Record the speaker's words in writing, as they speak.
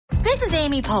This is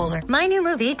Amy Poehler. My new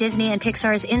movie, Disney and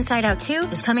Pixar's Inside Out 2,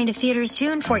 is coming to theaters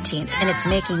June 14th, and it's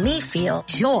making me feel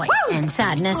joy and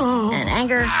sadness and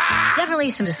anger,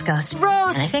 definitely some disgust, and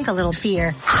I think a little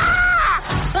fear.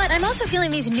 But I'm also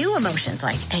feeling these new emotions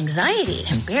like anxiety,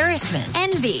 embarrassment,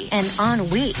 envy, and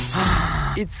ennui.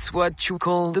 It's what you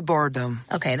call the boredom.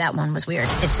 Okay, that one was weird.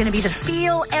 It's gonna be the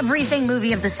feel everything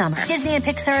movie of the summer. Disney and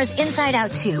Pixar's Inside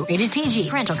Out 2, rated PG,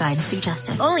 parental guidance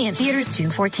suggested. Only in theaters June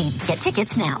 14th. Get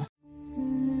tickets now.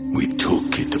 We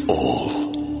took it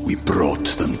all. We brought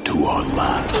them to our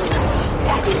land.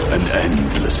 An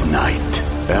endless night,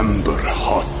 ember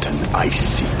hot and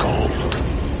icy cold.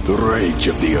 The rage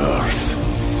of the earth.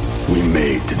 We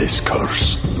made this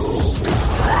curse.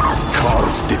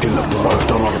 Carved it in the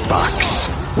blood on our backs.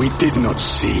 We did not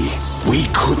see. We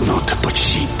could not, but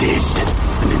she did.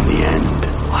 And in the end,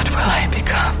 What will I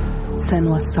become?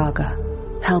 Senua's Saga.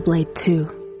 Hellblade 2.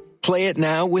 Play it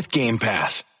now with Game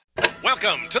Pass.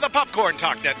 Welcome to the Popcorn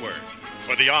Talk Network,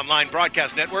 for the online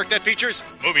broadcast network that features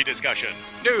movie discussion,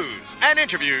 news, and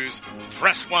interviews.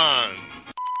 Press 1.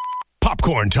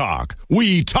 Popcorn Talk.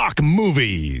 We talk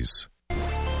movies.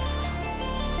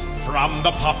 From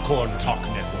the Popcorn Talk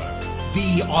Network,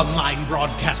 the online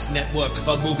broadcast network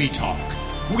for movie talk,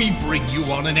 we bring you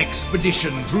on an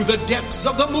expedition through the depths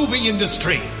of the movie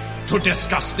industry to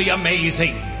discuss the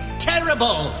amazing,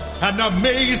 terrible, and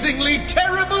amazingly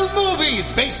terrible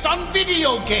movies based on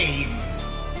video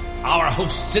games. Our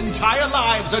hosts' entire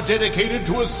lives are dedicated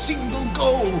to a single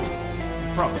goal.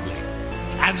 Probably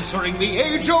answering the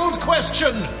age-old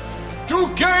question, do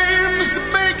games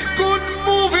make good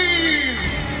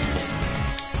movies?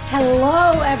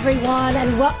 Hello, everyone,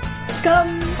 and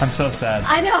welcome. I'm so sad.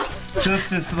 I know.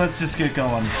 Let's just get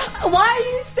going. Why are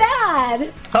you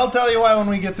sad? I'll tell you why when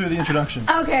we get through the introduction.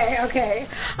 Okay.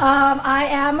 I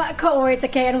am Kaori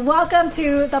Takei, and welcome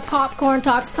to the Popcorn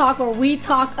Talks Talk, where we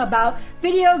talk about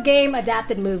video game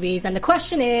adapted movies. And the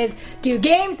question is, do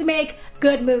games make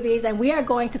good movies? And we are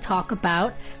going to talk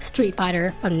about Street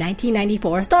Fighter from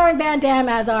 1994, starring Van Damme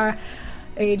as our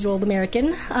age-old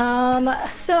American.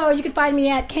 So you can find me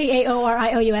at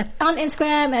KAORIOUS on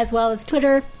Instagram as well as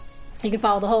Twitter. You can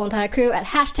follow the whole entire crew at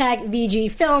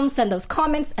 #VGFilms, send those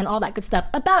comments and all that good stuff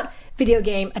about video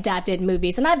game adapted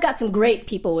movies. And I've got some great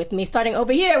people with me, starting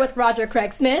over here with Roger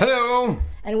Craig Smith. Hello!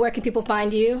 And where can people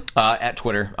find you? At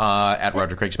Twitter, at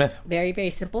Roger Craig Smith. Very,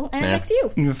 very simple. And next to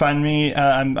you. You can find me,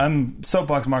 I'm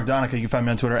Soapbox Mark Donica. You can find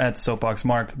me on Twitter at Soapbox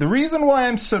Mark. The reason why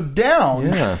I'm so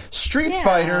down, Street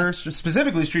Fighter,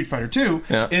 specifically Street Fighter 2,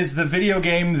 is the video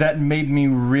game that made me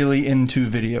really into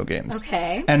video games.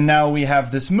 Okay. And now we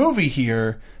have this movie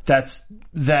here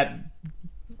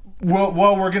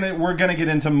well, we're gonna get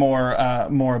into more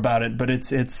about it, but it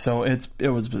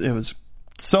was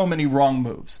so many wrong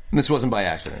moves. This wasn't by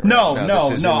accident, right?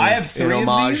 No. I have three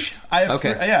of these. I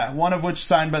have one of which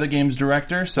signed by the game's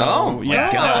director. So,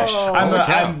 gosh.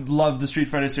 I love the Street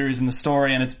Fighter series and the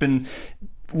story, and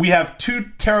we have two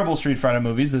terrible Street Fighter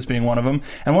movies, this being one of them,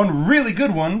 and one really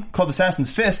good one called Assassin's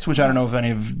Fist, which I don't know if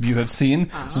any of you have seen,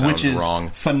 which is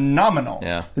phenomenal.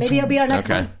 Yeah. Maybe it'll be our next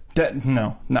one.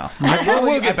 No.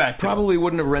 We'll get back to it. Probably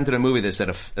wouldn't have rented a movie that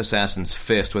said Assassin's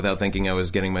Fist without thinking I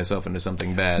was getting myself into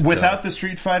something bad. Without the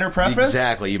Street Fighter preface?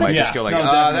 Exactly. You might just go like,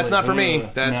 that's not for me.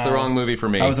 That's the wrong movie for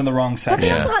me. I was in the wrong section. But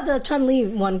they also had the Chun-Li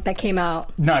one that came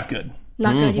out. Not good.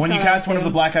 Not good. When you cast one of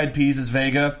the Black Eyed Peas as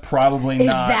Vega, probably not.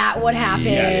 Is that what happened?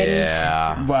 Yes.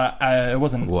 Yeah. Well, it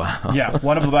wasn't. Wow. Yeah,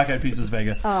 one of the Black Eyed Peas was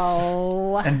Vega.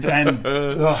 Oh. And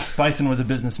Bison was a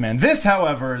businessman. This,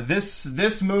 however,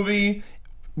 this movie,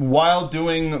 while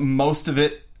doing most of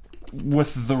it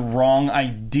with the wrong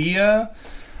idea,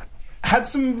 had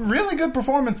some really good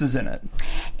performances in it.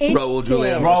 Raul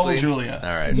Julia. Raul Julia. All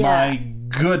right. Yeah. My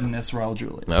goodness, Raul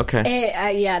Julia. Okay.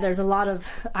 There's a lot of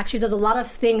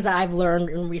things that I've learned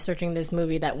in researching this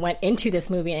movie that went into this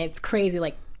movie, and it's crazy,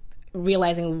 like,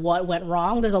 realizing what went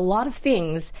wrong. There's a lot of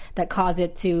things that caused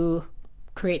it to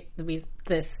create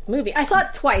this movie. I saw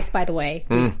it twice, by the way.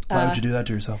 Why would you do that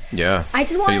to yourself? Yeah. I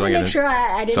just wanted to make sure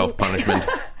I didn't... Self-punishment.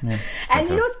 Yeah. And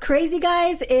you know what's crazy,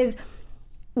 guys, is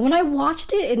when I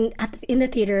watched it in the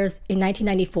theaters in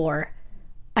 1994,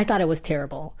 I thought it was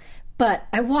terrible. But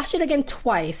I watched it again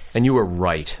twice. And you were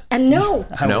right. And I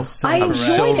enjoyed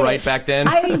so it. right back then.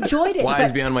 I enjoyed it.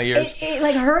 Wise beyond my years. It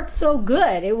like hurt so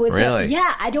good. It was really?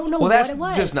 I don't know what it was. Well,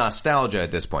 that's just nostalgia at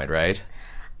this point, right?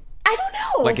 I don't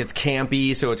know. Like, it's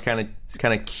campy, so it's kind of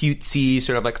cutesy,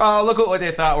 sort of like, oh, look at what they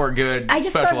thought were good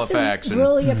special effects. To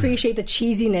really appreciate the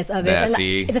cheesiness of it.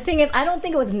 See. The thing is, I don't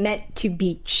think it was meant to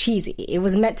be cheesy. It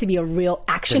was meant to be a real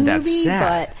action movie.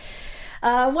 Sad.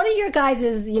 But what are your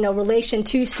guys' relation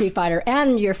to Street Fighter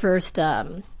and your first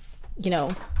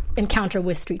encounter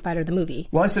with Street Fighter the movie.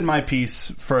 Well, I said my piece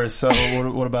first, so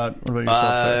what about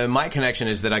yourself, sir? My connection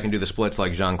is that I can do the splits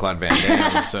like Jean-Claude Van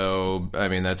Damme, so, I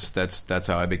mean, that's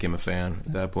how I became a fan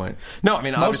at that point. No, I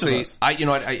mean, obviously,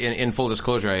 in full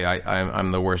disclosure,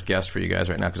 I'm the worst guest for you guys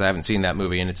right now, because I haven't seen that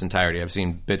movie in its entirety. I've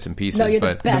seen bits and pieces. No, you're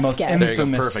but the best most guest. There you go,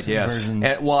 perfect, yes.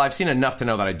 versions. Well, I've seen enough to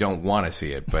know that I don't want to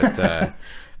see it, but...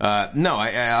 no,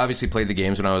 I obviously played the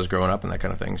games when I was growing up and that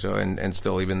kind of thing. So, and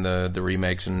still even the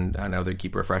remakes, and I know they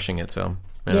keep refreshing it. So,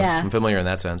 I'm familiar in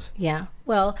that sense. Yeah.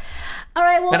 Well, all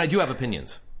right. Well, and I do have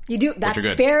opinions. You do. That's which are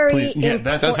good. very important.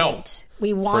 That does help.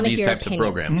 We want for these to hear types opinions.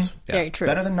 of programs. Mm-hmm. Very true.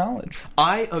 Better than knowledge.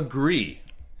 I agree.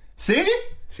 See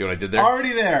what I did there?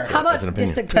 Already there. How about That's an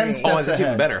opinion. disagree? 10 steps That's even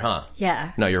ahead. better, huh?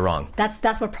 Yeah. No, you're wrong.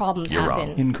 That's where problems You're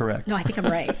happen. wrong. Incorrect. No, I think I'm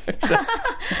right.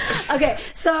 Okay,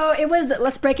 so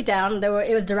let's break it down.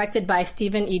 It was directed by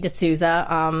Stephen E.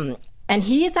 D'Souza, and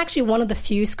he is actually one of the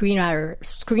few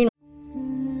screenwriters.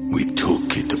 We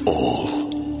took it all.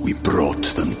 We brought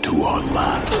them to our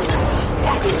land.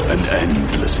 An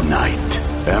endless night,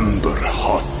 ember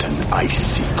hot and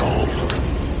icy cold.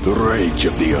 The rage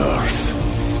of the earth.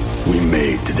 We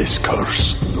made this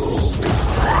curse.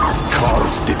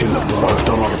 Carved it in the blood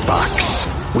on our backs.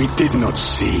 We did not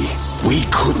see. We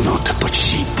could not, but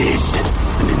she did.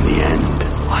 And in the end...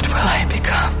 What will I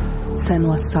become?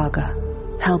 Senua Saga.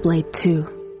 Hellblade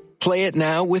 2. Play it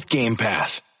now with Game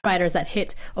Pass. Writers that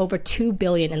hit over $2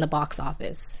 billion in the box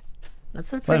office.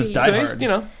 That's a That pretty... was Die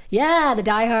Hard. Yeah, the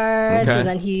Die Hards, Okay. and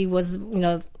then he was,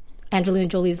 Angelina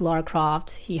Jolie's Lara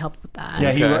Croft. He helped with that.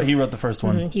 Yeah, he wrote the first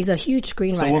one. He's a huge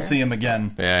screenwriter. So we'll see him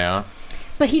again. Yeah.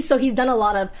 But he's done a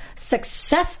lot of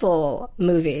successful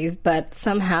movies, but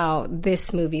somehow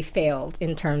this movie failed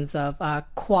in terms of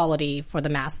quality for the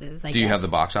masses. Do you have the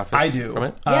box office? I do. From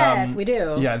it? Yes, we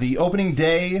do. Yeah, the opening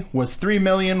day was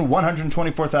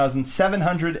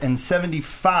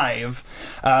 3,124,775.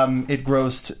 It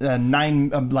grossed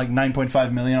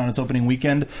 9.5 million on its opening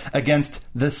weekend against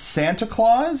The Santa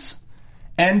Claus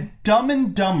and Dumb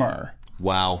and Dumber.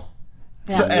 Wow.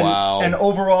 So, Wow. And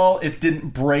overall, it didn't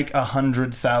break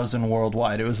 100,000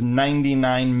 worldwide. It was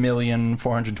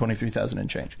 99,423,000 and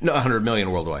change. No, 100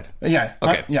 million worldwide. Yeah.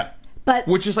 Okay. Yeah. But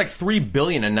which is like $3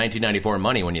 billion in 1994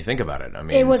 money when you think about it. I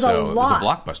mean, it was a lot. It was a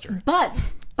blockbuster. But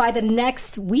by the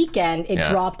next weekend, it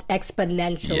dropped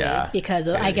exponentially because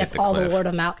of, I guess, all the word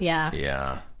of mouth. Yeah.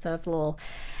 Yeah. So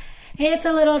it's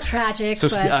a little tragic. So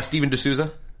but Stephen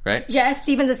D'Souza, right? Yes,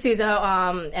 Stephen D'Souza,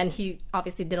 and he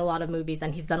obviously did a lot of movies,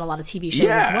 and he's done a lot of TV shows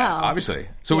as well. Obviously.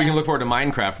 So we can look forward to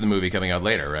Minecraft, the movie, coming out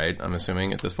later, right? I'm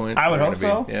assuming at this point. I would hope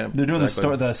so. Yeah, they're doing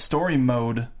the story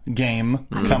mode game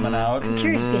coming out. I'm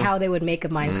curious to see how they would make a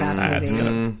Minecraft movie. That's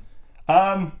good.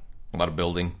 A lot of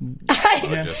building.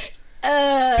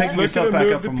 Pick yourself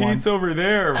back up from one. over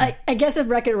there. I guess if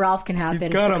Wreck-It Ralph can happen,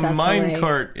 He's got a successfully.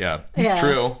 minecart. Yeah.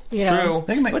 True. True.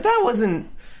 But that wasn't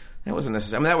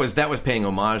necessarily. I mean, that was paying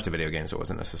homage to video games. So it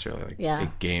wasn't necessarily like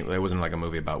a game. It wasn't like a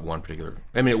movie about one particular.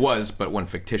 I mean, it was, but one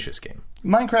fictitious game.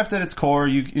 Minecraft at its core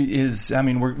is. I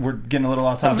mean, we're getting a little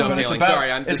off topic. I'm It's doubling. about,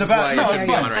 Sorry, it's about. No, it's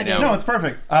fine. Right now. No, it's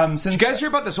perfect. Did you guys hear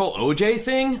about this whole OJ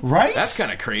thing? Right? That's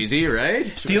kind of crazy, right?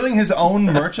 Stealing his own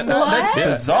merchandise. That's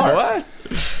bizarre. What?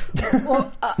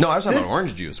 No, I was talking about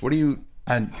orange juice. What do you?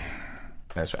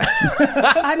 That's right.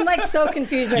 I'm like so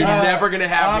confused right You're now. never going to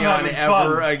have me on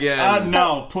ever again.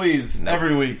 No, please. No.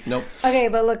 Every week. Nope. Okay,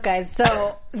 but look, guys.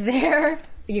 So you're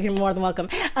more than welcome.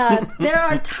 There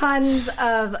are tons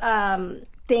of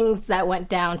things that went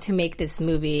down to make this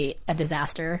movie a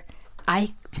disaster.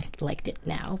 I liked it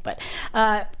now, but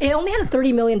it only had a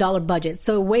 $30 million budget,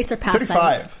 so way surpassed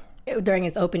 35. During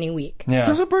its opening week. Yeah.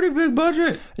 That's a pretty big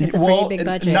budget. It's a pretty big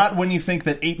budget. Not when you think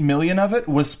that $8 million of it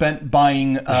was spent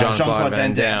buying Jean-Claude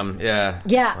Van Damme. Yeah.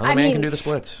 Yeah, well, the man can do the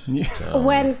splits. So.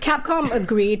 When Capcom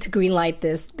agreed to greenlight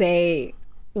this, they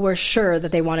were sure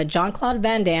that they wanted Jean-Claude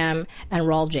Van Damme and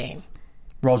Raul Julia.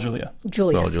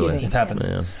 Excuse me. It happens.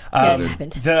 Yeah. It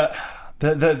happened. The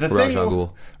Ra's al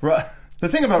Ghul. The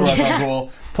thing about Ra's al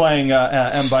Ghul playing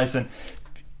M. Bison,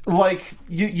 like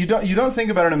you don't think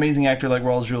about an amazing actor like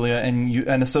Raul Julia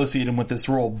and associate him with this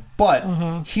role,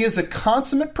 but he is a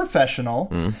consummate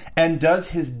professional and does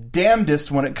his damnedest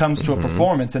when it comes to a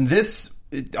performance. And this,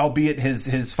 albeit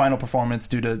his final performance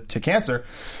due to cancer,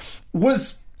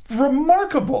 was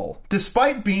remarkable.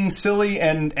 Despite being silly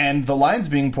and the lines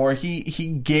being poor, he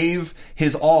gave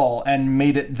his all and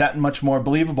made it that much more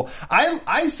believable.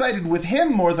 I sided with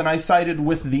him more than I sided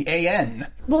with the AN.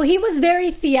 Well, he was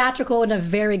very theatrical in a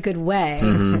very good way.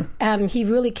 He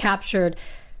really captured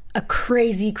a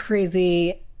crazy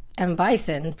M.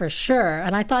 Bison for sure,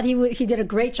 and I thought he did a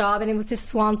great job, and it was his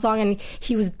swan song, and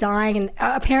he was dying, and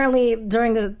apparently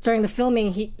during the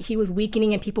filming he was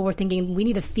weakening, and people were thinking we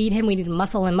need to feed him, we need to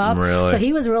muscle him up. Really? So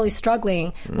he was really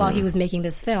struggling while he was making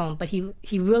this film, but he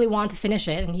really wanted to finish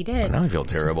it, and he did. Now I feel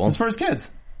terrible. It's for his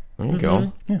kids. There you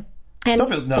go. Yeah. And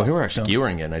Well, here we are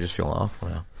skewering it, and I just feel awful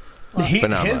now.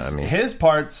 His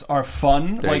parts are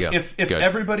fun. There you Like go. if Good.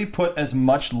 everybody put as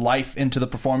much life into the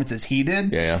performance as he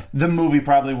did, Yeah. the movie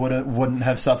probably wouldn't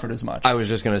have suffered as much. I was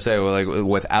just going to say, well, like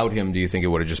without him, do you think it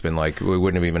would have just been like we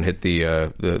wouldn't have even hit the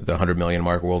 100 million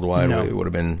mark worldwide? No. It would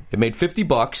have been. It made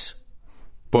 $50,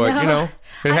 but No. you know,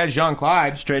 it had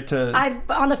Jean-Claude straight to.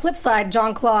 On the flip side,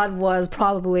 Jean-Claude was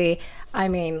probably,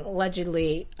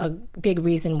 allegedly a big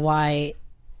reason why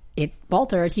it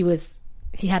faltered.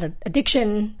 He had an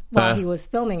addiction while he was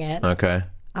filming it. Okay.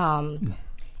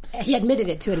 He admitted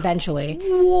it to it eventually.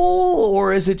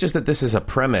 Or is it just that this is a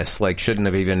premise? Like, shouldn't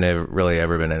have even really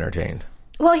ever been entertained?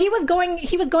 Well, he was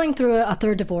going through a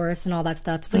third divorce and all that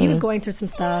stuff. So he was going through some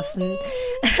stuff. And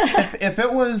if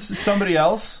it was somebody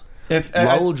else, if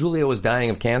Raul Julia was dying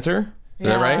of cancer, is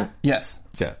that right? Yes.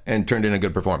 Yeah, and turned in a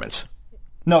good performance.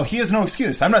 No, he has no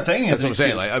excuse. I'm not saying he has That's an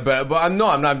what I'm saying. excuse. Like, but I'm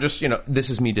not. I'm just,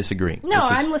 this is me disagreeing. No, This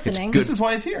is- I'm listening. it's good- This is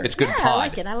why he's here. It's good Yeah, pod. I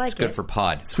like it. I like it's good it. for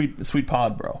pod. Sweet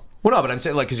pod, bro. Well, no, but I'm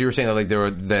saying, like, because you were saying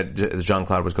that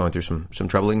Jean-Claude was going through some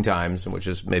troubling times, which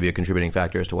is maybe a contributing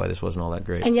factor as to why this wasn't all that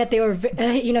great. And yet they were,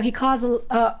 he caused.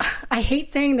 I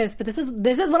hate saying this, but this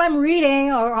is what I'm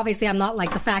reading. Or obviously, I'm not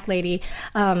like the fact lady,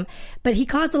 but he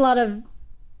caused a lot of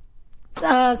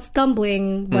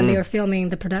stumbling when they were filming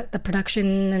the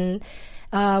production.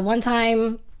 And one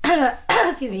time,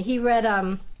 excuse me, he read.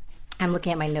 I'm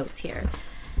looking at my notes here.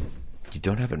 You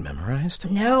don't have it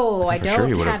memorized? No, I for sure you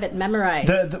don't would've- have it memorized.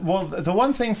 The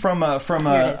one thing from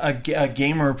Here a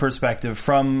gamer perspective,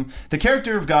 from the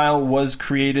character of Guile was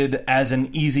created as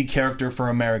an easy character for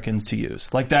Americans to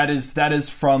use. Like that is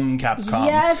from Capcom.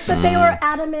 Yes, but they were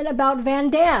adamant about Van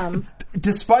Damme.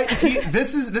 Despite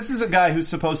this is a guy who's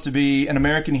supposed to be an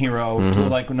American hero, so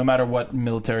like no matter what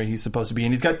military he's supposed to be,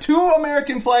 and he's got 2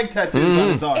 American flag tattoos on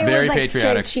his arm. It Very was like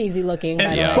patriotic. straight cheesy looking.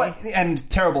 By Yeah. the way. And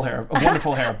terrible hair,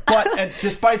 wonderful hair. But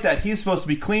despite that, he's supposed to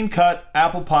be clean cut,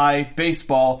 apple pie,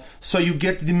 baseball. So you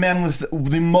get the man with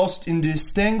the most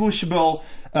indistinguishable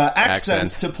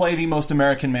accents to play the most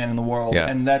American man in the world, Yeah.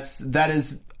 and that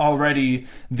is already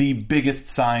the biggest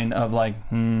sign of like.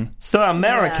 So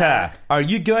America, are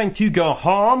you going to go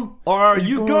home, or are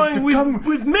you going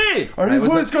with me? Or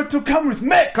who's going to come with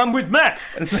me? Come with me.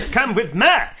 Come with me.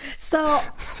 So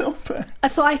bad.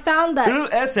 So I found that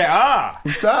USA.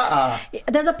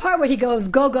 there's a part where he goes,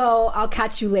 "Go, I'll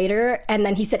catch you later," and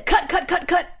then he said, "Cut."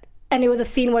 And it was a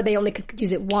scene where they only could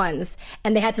use it once,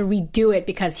 and they had to redo it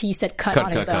because he said cut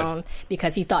on his own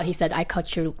because he thought he said, "I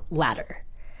cut your ladder."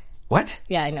 What?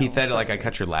 Yeah, I know. He said it like I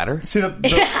cut your ladder? See,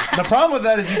 the problem with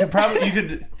that is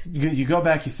you go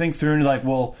back, you think through, and you're like,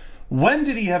 well, when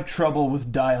did he have trouble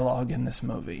with dialogue in this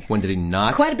movie? When did he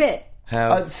not? Quite a bit.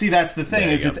 See, that's the thing,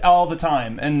 is it's all the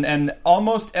time, and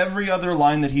almost every other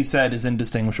line that he said is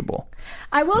indistinguishable.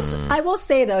 I will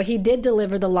say though, he did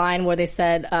deliver the line where they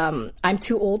said, "I'm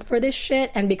too old for this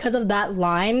shit," and because of that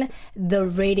line, the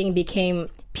rating became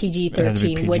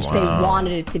PG-13, which they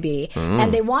wanted it to be.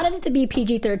 And they wanted it to be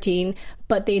PG-13,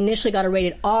 but they initially got a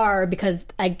rated R because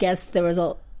I guess there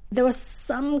was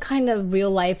some kind of real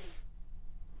life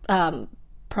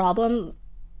problem.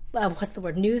 What's the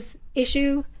word? News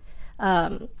issue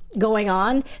going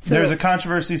on. So there's a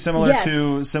controversy similar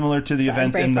to the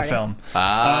events in the film.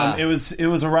 It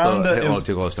was around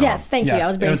too close to home. Yes, thank you. I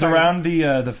was it was around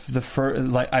the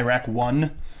first, like Iraq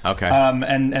 1. Okay.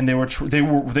 And they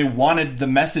wanted the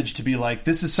message to be like,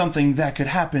 this is something that could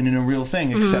happen in a real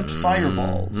thing, except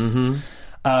fireballs.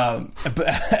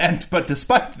 But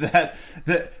despite that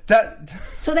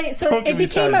it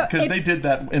became because they did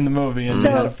that in the movie, and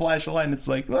they had a flashlight, and it's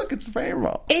like, look, it's a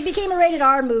fireball. It became a rated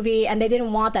R movie, and they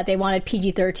didn't want that. They wanted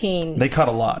PG-13. They cut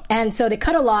a lot, and so they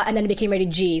cut a lot, and then it became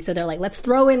rated G. So they're like, let's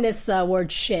throw in this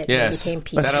word shit. Yes. And it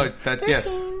became PG-13.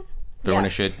 Yes. Throwing a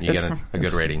shit, you get a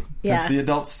good rating. Yeah. That's the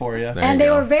adults for you. And they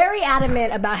were very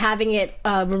adamant about having it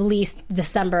released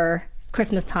December,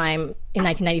 Christmas time in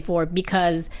 1994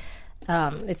 because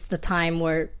it's the time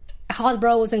where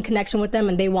Hasbro was in connection with them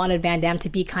and they wanted Van Damme to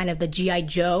be kind of the G.I.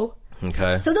 Joe.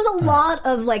 Okay. So there's a lot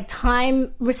of like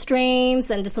time restraints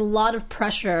and just a lot of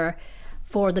pressure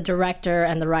for the director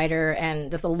and the writer, and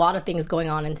there's a lot of things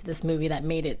going on into this movie that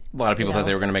made it. A lot of people thought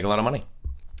they were going to make a lot of money.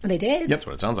 They did. Yep. That's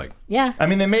what it sounds like. Yeah. I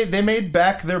mean, they made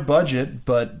back their budget,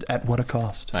 but at what a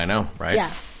cost? I know, right? Yeah.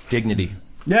 Dignity.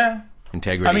 Yeah.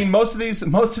 integrity. I mean, most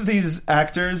of these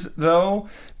actors though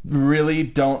really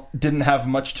didn't have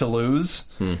much to lose.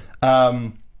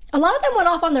 A lot of them went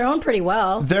off on their own pretty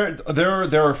well.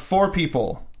 There are 4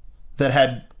 people that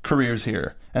had careers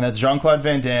here, and that's Jean-Claude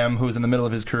Van Damme, who was in the middle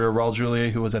of his career, Raul Julia,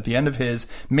 who was at the end of his,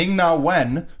 Ming-Na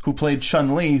Wen, who played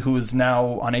Chun-Li, who is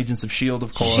now on Agents of S.H.I.E.L.D.,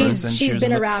 of course. She's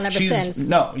been around ever since.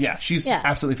 She's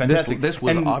absolutely fantastic. This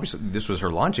was her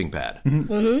launching pad.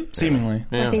 Seemingly.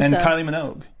 I think and so. Kylie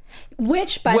Minogue.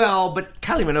 But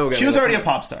Kylie Minogue... She was already a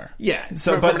pop star. Yeah,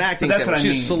 so, from an acting that's standpoint, what I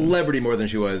mean. she's a celebrity more than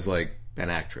she was, like, an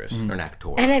actress or an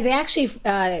actor. And they actually...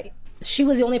 she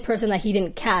was the only person that he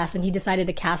didn't cast, and he decided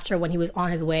to cast her when he was on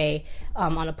his way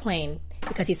on a plane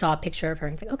because he saw a picture of her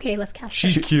and he's like, okay, let's cast her.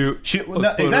 She's cute.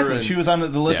 Exactly. She was on the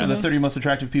list of the 30 most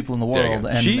attractive people in the world.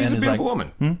 And, she's and a beautiful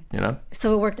woman. You know?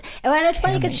 So it worked. And it's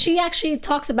funny because she actually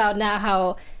talks about now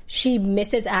how she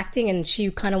misses acting and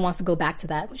she kind of wants to go back to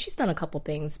that. She's done a couple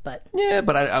things, but... Yeah,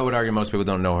 but I would argue most people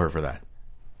don't know her for that.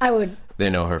 I would...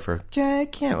 They know her for...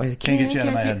 Can't get you out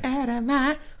of my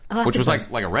head. Which was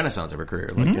like a renaissance of her career,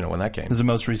 like, when that came. This is the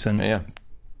most recent. Yeah.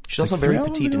 She's also very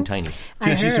petite and tiny.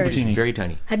 Yeah, she's super teeny. Very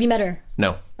tiny. Have you met her?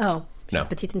 No. Oh. No.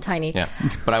 Petite and tiny. Yeah.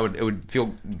 But it would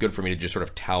feel good for me to just sort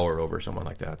of tower over someone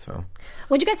like that, so...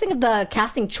 What do you guys think of the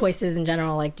casting choices in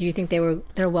general? Like, do you think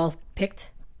they're well picked?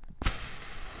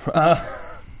 I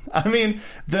mean,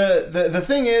 the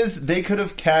thing is, they could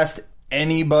have cast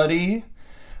anybody.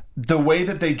 The way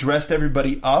that they dressed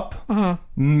everybody up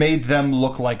made them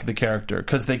look like the character.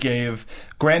 Because they gave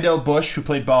Grandel Bush, who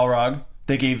played Balrog,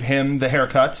 they gave him the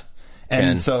haircut.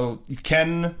 And so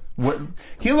Ken,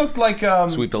 he looked like...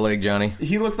 Sweep the leg, Johnny.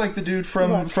 He looked like the dude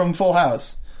from Full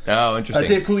House. Oh, interesting.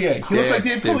 Dave Coulier. He looked like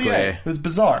Dave Coulier. It was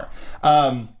bizarre.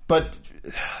 But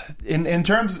in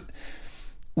terms...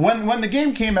 When the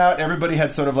game came out, everybody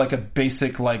had sort of like a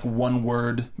basic, like, one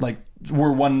word, like,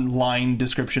 one line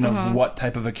description of what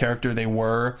type of a character they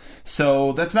were.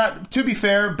 So that's not, to be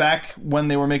fair, back when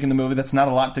they were making the movie, that's not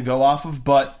a lot to go off of.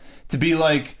 But to be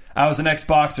like, I was an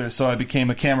ex-boxer, so I became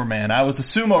a cameraman. I was a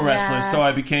sumo wrestler, so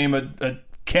I became a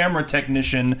camera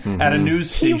technician at a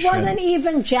news station. He wasn't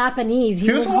even Japanese.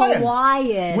 He was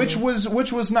Hawaiian. Which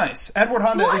was nice. Edward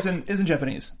Honda isn't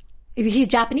Japanese. He's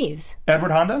Japanese.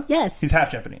 Edward Honda? Yes. He's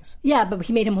half Japanese. Yeah, but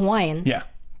he made him Hawaiian. Yeah.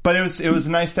 But it was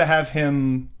nice to have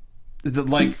him,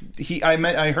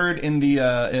 I heard in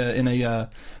a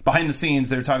behind the scenes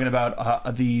they were talking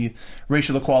about the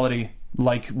racial equality,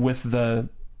 like with the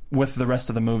rest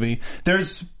of the movie.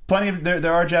 There's plenty of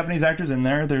there are Japanese actors in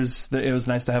there. It was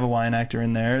nice to have a Hawaiian actor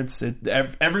in there.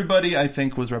 Everybody I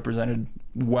think was represented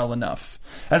well enough.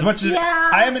 As much as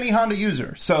I am an E-Honda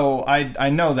user, so I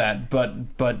know that, but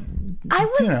I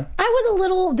was a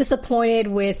little disappointed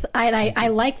with I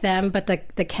like them, but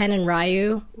the Ken and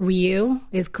Ryu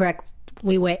is correct.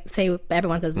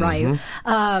 Everyone says Ryu.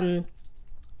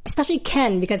 Especially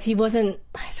Ken, because he wasn't,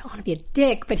 I don't want to be a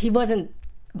dick, but he wasn't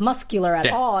muscular at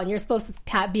all, and you're supposed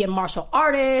to be a martial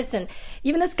artist, and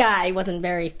even this guy wasn't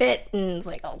very fit, and it's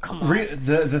like, oh, come on.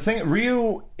 The thing,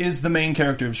 Ryu is the main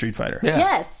character of Street Fighter. Yeah.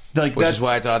 Yes. Which is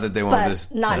why I thought that they wanted this.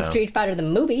 Not in Street Fighter the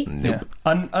movie. Yeah.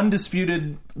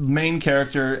 Undisputed main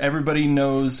character. Everybody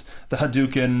knows the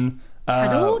Hadouken.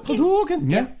 Hadouken.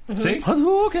 Yeah. See?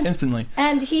 Hadouken. Instantly.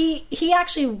 And he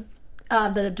actually,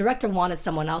 the director wanted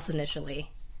someone else initially.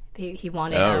 He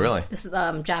wanted. Oh, really? This is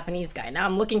Japanese guy. Now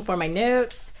I'm looking for my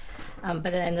notes, but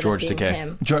then it ended George up being Takei.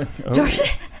 him. George.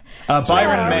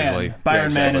 Byron Mann.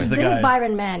 Byron Mann is the guy. This is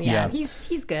Byron Mann. Yeah,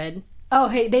 he's good. Oh,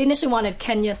 hey, they initially wanted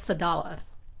Kenya Sadawa.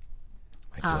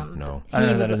 I don't know.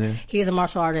 He was a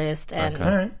martial artist, and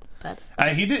all right. But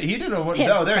he did a.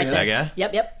 Him, there he is. That guy.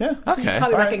 Yep. Yeah. Okay. You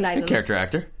probably recognize him. Character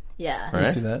actor. Yeah. All right.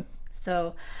 I see that.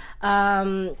 So,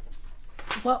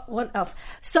 what else?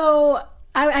 So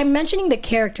I'm mentioning the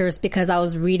characters because I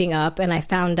was reading up and I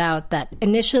found out that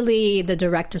initially the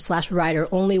director/writer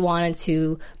only wanted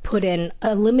to put in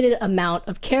a limited amount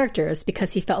of characters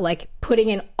because he felt like putting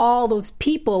in all those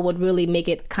people would really make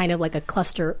it kind of like a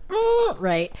cluster,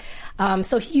 right?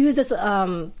 So he used this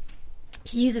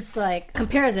like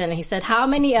comparison. He said, how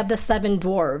many of the 7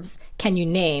 dwarves can you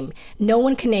name? No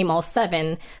one can name all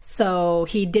 7, so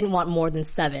he didn't want more than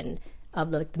 7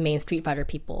 of the main Street Fighter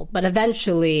people. But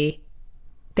eventually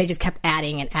they just kept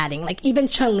adding and adding. Like, even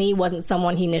Chun-Li wasn't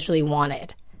someone he initially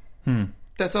wanted.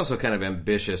 That's also kind of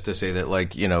ambitious to say that,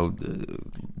 like, you know,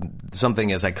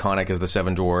 something as iconic as the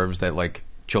 7 Dwarves that, like,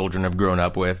 children have grown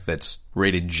up with, that's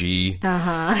rated G,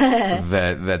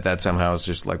 that somehow is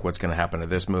just, like, what's going to happen to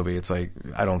this movie. It's like,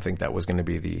 I don't think that was going to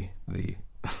be the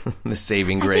the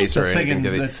saving grace or anything.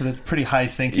 That's pretty high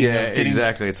thinking. Yeah,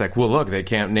 exactly. It's like, well, look, they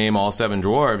can't name all 7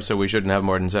 dwarves, so we shouldn't have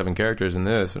more than 7 characters in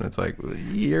this. And it's like,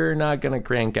 you're not going to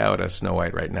crank out a Snow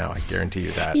White right now. I guarantee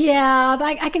you that. Yeah, but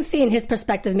I can see in his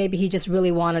perspective, maybe he just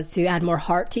really wanted to add more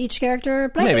heart to each character.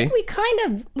 But I think we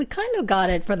kind of got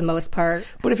it for the most part.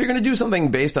 But if you're going to do something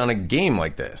based on a game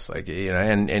like this, like, you know,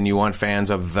 and you want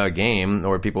fans of the game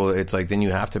or people, it's like, then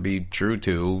you have to be true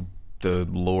to the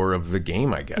lore of the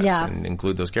game, I guess, and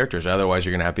include those characters. Otherwise,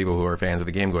 you're going to have people who are fans of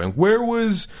the game going, "Where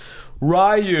was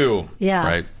Ryu?" Yeah,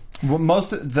 right. Well,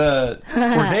 most of the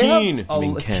Keen.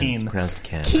 Keen. It's pronounced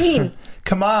Ken. Keen.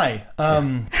 Kamai.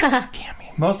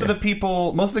 Most of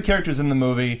the characters in the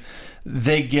movie,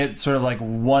 they get sort of like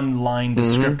one-line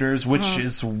descriptors, which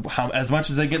is as much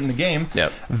as they get in the game.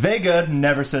 Yep. Vega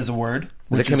never says a word,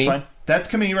 which is fine. That's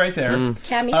Camille right there.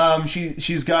 Camille.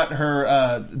 She's got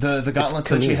her the gauntlets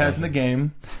that she has in the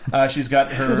game. She's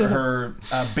got her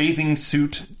bathing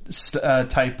suit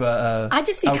type. I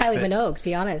just see outfit. Kylie Minogue, to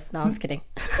be honest. No, I was kidding.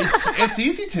 It's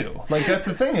easy to that's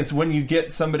the thing. Is when you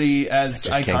get somebody as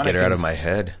I just can't get her out of my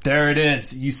head. There it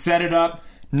is. You set it up.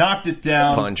 Knocked it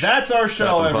down. Punch. That's our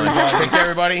show, everybody. Thank you,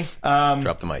 everybody.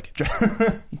 Drop the mic.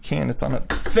 You can. It's on a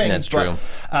thing. That's true.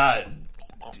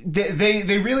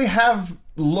 They really have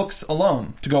looks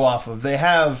alone to go off of. They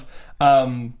have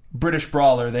British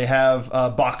brawler. They have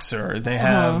boxer. They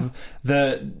have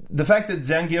the fact that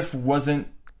Zangief wasn't.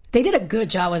 They did a good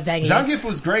job with Zangief. Zangief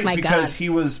was great because he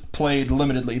was played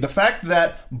limitedly. The fact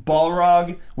that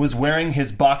Balrog was wearing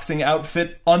his boxing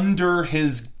outfit under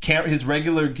his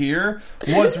regular gear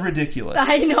was ridiculous.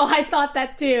 I know, I thought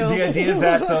that too. The idea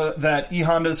that E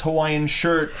Honda's Hawaiian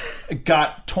shirt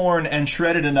got torn and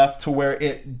shredded enough to where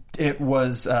it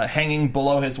was hanging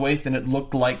below his waist and it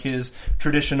looked like his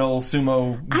traditional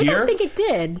sumo gear. I don't think it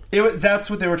did. That's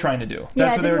what they were trying to do.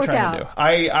 That's what they were trying to do.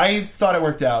 I thought it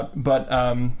worked out, but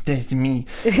that's me.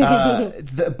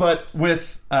 But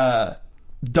with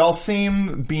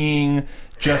Dhalsim being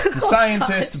just the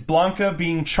scientist, Blanca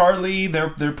being Charlie,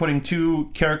 they're putting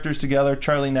 2 characters together.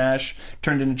 Charlie Nash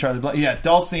turned into Charlie Blanca. Yeah,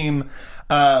 Dhalsim.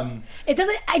 It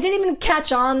doesn't. I didn't even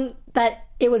catch on that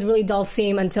it was really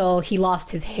Dhalsim until he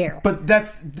lost his hair. But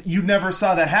you never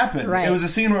saw that happen. Right. It was a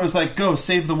scene where it was like, go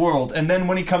save the world. And then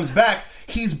when he comes back,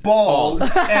 he's bald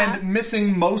and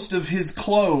missing most of his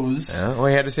clothes. Well,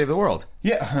 he had to save the world.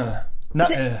 Yeah.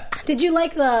 Did you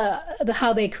like the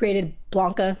how they created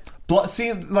Blanca?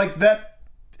 See, like that.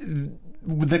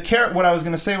 What I was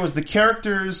going to say was the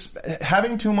characters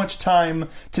having too much time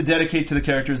to dedicate to the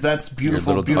characters. That's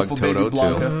beautiful, beautiful baby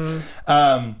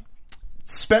Blanca.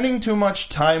 Spending too much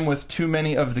time with too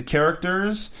many of the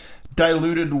characters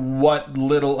diluted what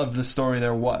little of the story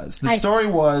there was. The story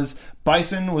was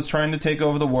Bison was trying to take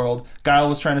over the world. Guile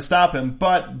was trying to stop him,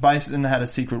 but Bison had a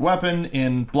secret weapon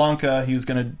in Blanca. He was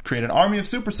going to create an army of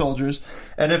super soldiers,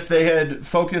 and if they had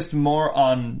focused more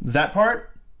on that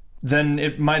part, then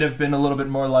it might have been a little bit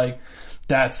more like,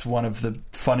 that's one of the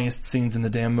funniest scenes in the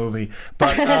damn movie.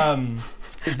 But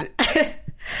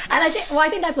and I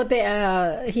think that's what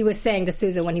he was saying to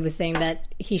Sousa when he was saying that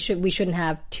we shouldn't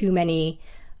have too many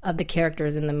of the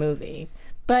characters in the movie.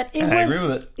 But I agree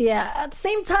with it. Yeah, at the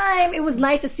same time, it was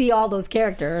nice to see all those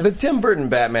characters. The Tim Burton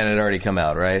Batman had already come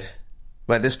out, right?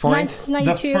 By this point?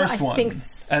 92, the first one, I think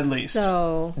at least.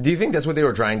 So. Do you think that's what they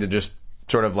were trying to just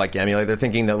sort of like emulate? They're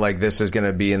thinking that like this is going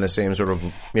to be in the same sort of,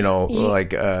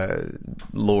 like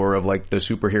lore of like the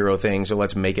superhero thing, so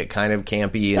let's make it kind of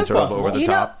campy and sort of over the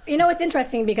top. You know, it's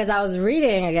interesting because I was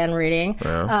reading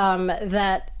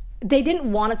that they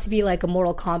didn't want it to be like a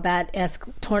Mortal Kombat-esque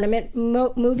tournament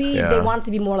movie. Yeah. They want it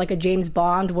to be more like a James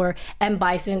Bond where M.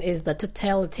 Bison is the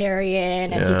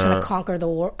totalitarian and he's trying to conquer the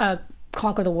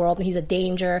world and he's a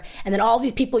danger, and then all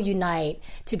these people unite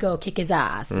to go kick his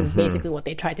ass is basically what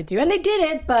they tried to do, and they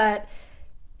did it, but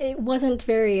it wasn't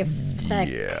very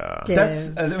effective. Yeah,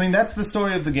 that's the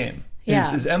story of the game.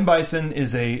 Is M. Bison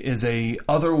is a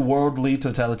otherworldly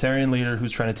totalitarian leader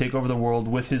who's trying to take over the world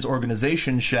with his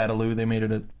organization Shadaloo. They made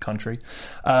it a country.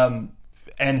 And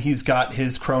he's got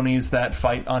his cronies that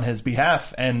fight on his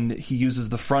behalf, and he uses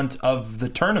the front of the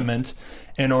tournament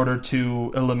in order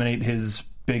to eliminate his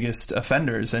biggest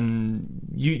offenders. And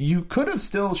you could have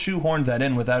still shoehorned that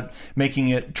in without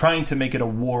trying to make it a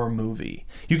war movie.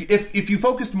 If you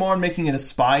focused more on making it a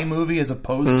spy movie as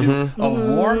opposed to a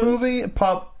war movie,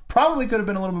 probably could have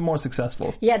been a little bit more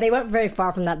successful. Yeah, they went very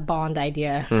far from that Bond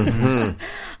idea.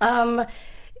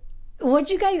 What'd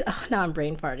you guys... now I'm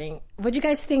brain farting. What'd you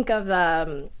guys think of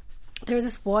There was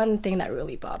this one thing that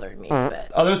really bothered me.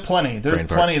 But... Oh, there's plenty. There's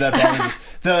plenty that bothers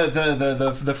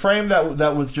me. The frame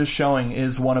that was just showing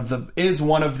is one of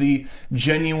the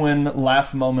genuine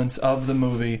laugh moments of the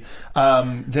movie.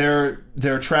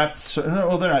 They're trapped.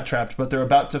 Well, they're not trapped, but they're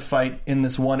about to fight in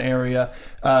this one area.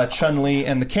 Chun-Li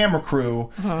and the camera crew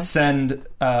send.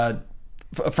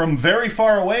 From very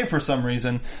far away, for some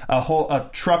reason, a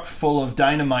truck full of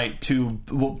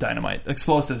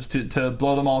explosives to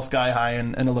blow them all sky high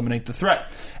and eliminate the threat.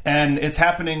 And it's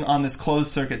happening on this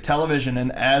closed circuit television,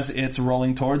 and as it's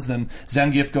rolling towards them,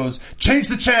 Zangief goes, "Change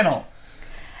the channel!"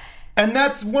 And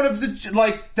that's one of the,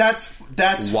 that's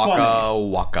waka, funny.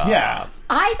 Waka. Yeah.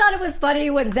 I thought it was funny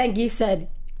when Zangief said,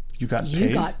 You got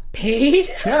paid?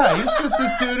 Yeah, he's just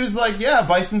this dude who's like, yeah,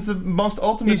 Bison's the most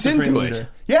ultimate supreme leader.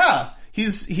 Yeah.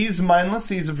 He's mindless.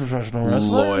 He's a professional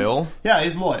wrestler. Loyal. Yeah,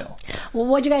 he's loyal. Well,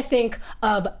 what do you guys think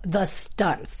of the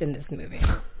stunts in this movie?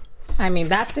 I mean,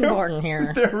 that's important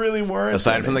here. There really weren't.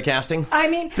 Aside from the casting? I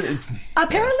mean,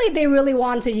 apparently they really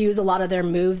wanted to use a lot of their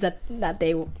moves that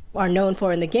they are known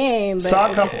for in the game, but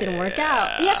it just didn't work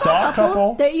out. Yeah, Saw a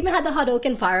couple. They even had the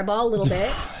Hadouken fireball a little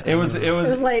bit. It was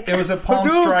a palm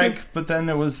strike, but then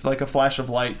it was like a flash of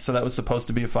light, so that was supposed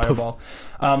to be a fireball.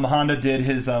 Honda did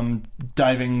his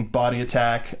diving body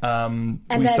attack. We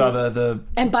saw the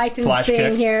and Bison's flash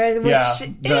thing kick here.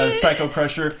 The Psycho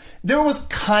Crusher. There was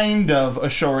kind of a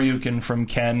Shoryuken from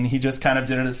Ken. He just kind of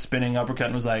did it as spinning uppercut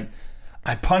and was like,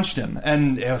 I punched him,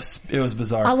 and it was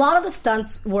bizarre. A lot of the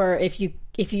stunts were if you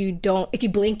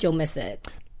blink, you'll miss it.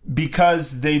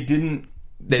 Because they didn't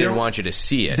want you to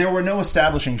see it. There were no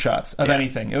establishing shots of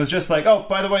anything. It was just like, oh,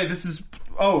 by the way, this is...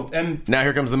 Oh, and... Now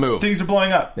here comes the move. Things are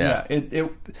blowing up. Yeah.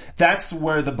 That's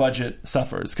where the budget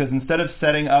suffers. Because instead of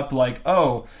setting up like,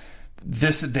 oh,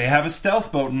 they have a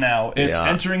stealth boat now. It's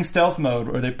entering stealth mode.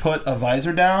 Or they put a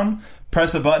visor down,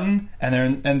 press a button,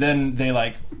 and then they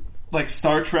like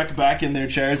Star Trek back in their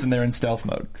chairs and they're in stealth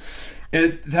mode.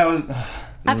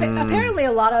 Apparently,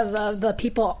 a lot of the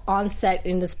people on set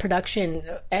in this production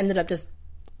ended up just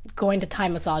going to Thai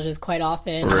massages quite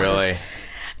often. Really?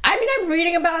 I mean, I'm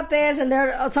reading about this,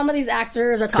 and some of these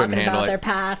actors are talking about their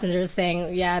past, and they're just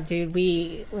saying, "Yeah, dude,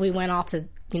 we went off to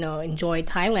enjoy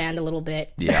Thailand a little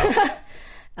bit." Yeah.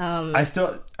 I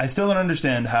still don't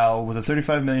understand how, with a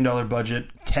 $35 million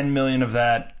budget, $10 million of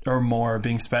that or more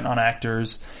being spent on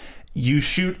actors. You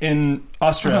shoot in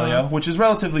Australia, which is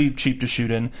relatively cheap to shoot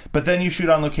in, but then you shoot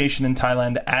on location in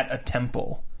Thailand at a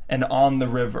temple and on the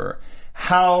river.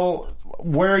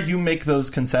 Where you make those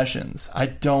concessions, I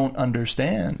don't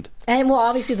understand. And well,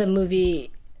 obviously the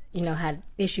movie, had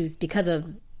issues because of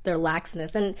their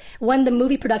laxness. And when the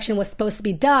movie production was supposed to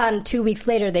be done, 2 weeks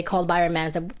later, they called Byron Mann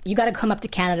and said, "You got to come up to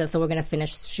Canada, so we're going to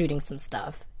finish shooting some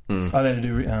stuff." Oh, they had to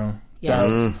do.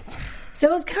 Yeah. So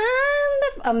it was kind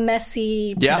of a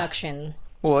messy production.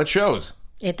 Well, it shows.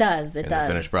 It does. It does.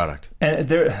 The finished product. And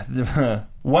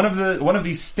one of the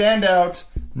standout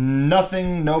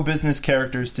no business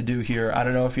characters to do here. I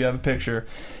don't know if you have a picture.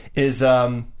 Is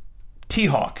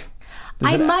T-Hawk.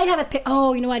 I might have a picture.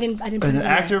 Oh, I didn't. There's an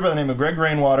actor by the name of Greg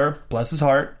Rainwater. Bless his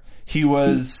heart. He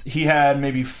had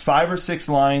maybe 5 or 6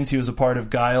 lines. He was a part of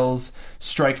Guile's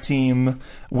strike team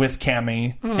with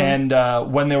Cammy. And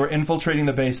when they were infiltrating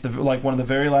the base, one of the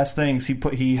very last things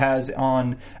he has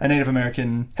on a Native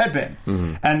American headband.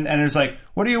 And it's like,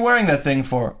 what are you wearing that thing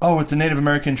for? Oh, it's a Native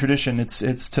American tradition.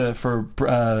 It's for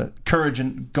courage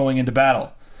and going into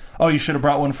battle. Oh, you should have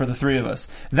brought one for the 3 of us.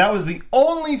 That was the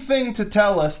only thing to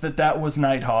tell us that was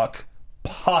Nighthawk.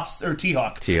 Or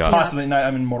T-Hawk. Possibly,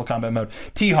 I'm in Mortal Kombat mode.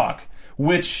 T-Hawk,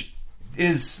 which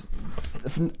is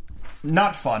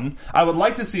not fun. I would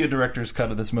like to see a director's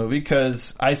cut of this movie,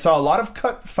 because I saw a lot of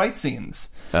cut fight scenes.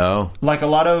 Oh. Like a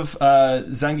lot of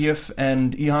Zangief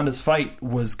and E Honda's fight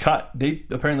was cut. They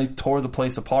apparently tore the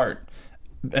place apart.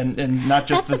 And not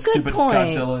just the stupid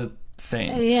Godzilla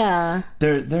thing. Yeah.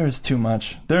 There's too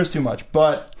much. There's too much.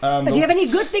 But do you have any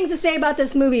good things to say about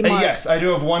this movie, Mark? Yes, I do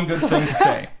have one good thing to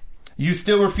say. You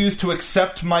still refuse to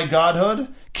accept my godhood?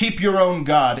 Keep your own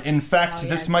god. In fact,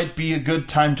 this might be a good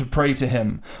time to pray to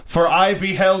him. For I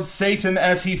beheld Satan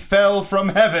as he fell from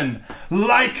heaven,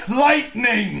 like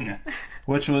lightning!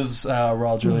 Which was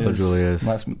Raul Julia's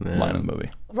last line of the movie.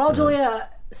 Raul Julia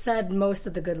said most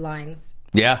of the good lines.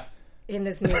 Yeah. In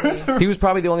this movie. He was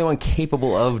probably the only one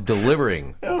capable of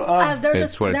delivering.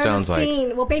 That's what it sounds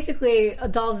like. Well, basically,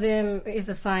 Dhalsim is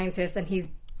a scientist, and he's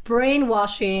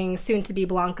brainwashing soon-to-be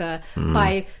Blanca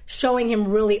by showing him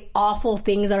really awful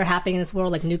things that are happening in this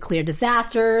world, like nuclear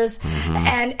disasters.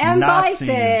 And M.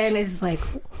 Bison is like,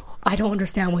 I don't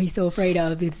understand what he's so afraid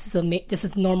of. This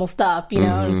is normal stuff,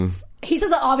 he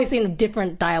says it obviously in a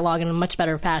different dialogue in a much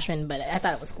better fashion, but I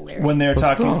thought it was hilarious. When they're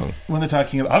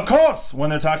talking about, of course, when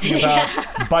they're talking about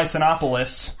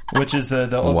Bisonopolis, which is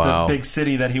the big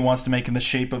city that he wants to make in the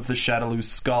shape of the Shadaloo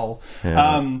skull.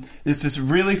 It's this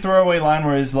really throwaway line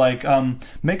where he's like,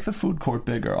 make the food court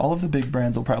bigger. All of the big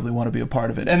brands will probably want to be a part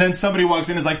of it. And then somebody walks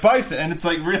in and is like, Bison, and it's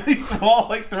like really small,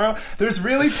 like there's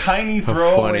really tiny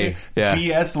throwaway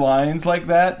BS lines like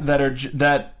that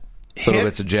little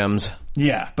bits of gems.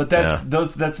 Yeah, but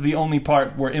that's the only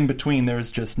part where in between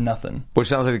there's just nothing. Which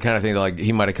sounds like the kind of thing that like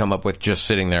he might have come up with just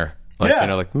sitting there.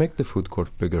 Like, make the food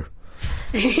court bigger.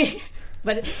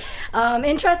 But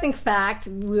interesting fact,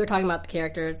 we were talking about the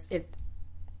characters.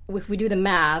 If we do the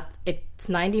math, it's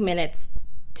 90 minutes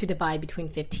to divide between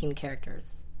 15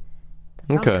 characters.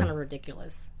 That sounds kind of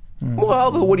ridiculous.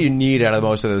 Well, but what do you need out of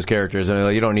most of those characters? I mean,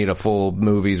 like, you don't need a full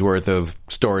movie's worth of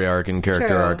story arc and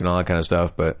character arc and all that kind of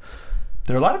stuff, but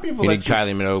there are a lot of people you need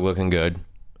Kylie Minogue looking good.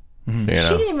 Mm-hmm. You know?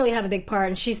 She didn't really have a big part,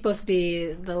 and she's supposed to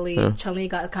be the lead. Yeah. Chun-Li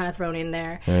got kind of thrown in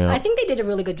there. Yeah. I think they did a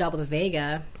really good job with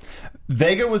Vega.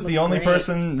 Vega was the only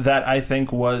person that I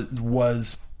think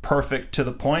was perfect to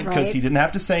the point because he didn't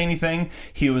have to say anything.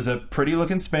 He was a pretty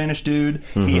looking Spanish dude.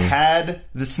 Mm-hmm. He had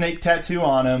the snake tattoo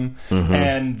on him,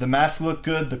 and the mask looked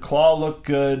good, the claw looked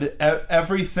good,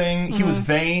 everything. He was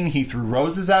vain. He threw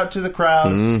roses out to the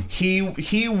crowd. He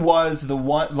was the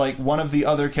one of the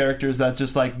other characters that's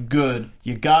just like, good,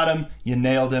 you got him, you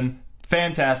nailed him,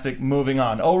 fantastic, moving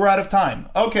on. Oh, we're out of time.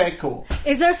 Okay, cool.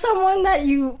 Is there someone that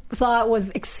you thought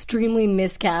was extremely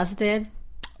miscasted?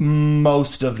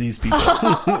 Most of these people.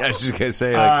 I was just gonna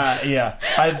say,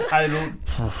 I don't.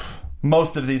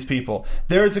 Most of these people.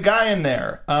 There's a guy in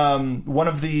there. One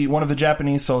of the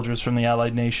Japanese soldiers from the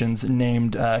Allied nations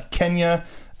named Captain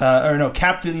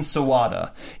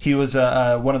Sawada. He was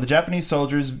one of the Japanese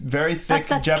soldiers. Very thick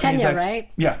that's Japanese. Kenya, right?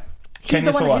 Yeah. He's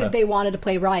the one who they wanted to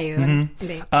play Ryu.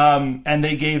 And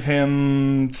they gave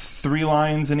him 3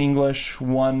 lines in English,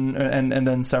 one and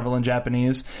then several in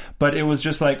Japanese. But it was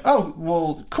just like, oh,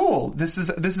 well, cool. This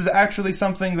is actually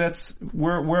something that's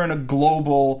we're in a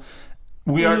global.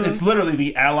 We are. It's literally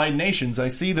the Allied nations. I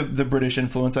see the British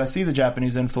influence. I see the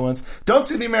Japanese influence. Don't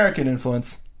see the American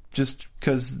influence. Just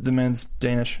because the man's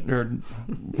Danish, but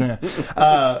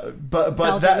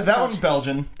Belgian, that one's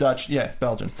Belgian, Dutch,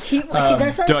 Belgian.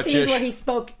 There's certain scenes where he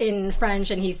spoke in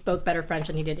French and he spoke better French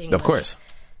than he did English.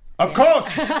 Of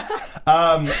course.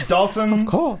 Dawson. Of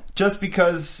course. Just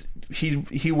because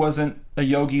he wasn't a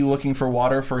yogi looking for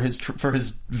water for his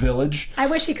village. I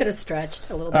wish he could have stretched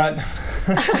a little bit.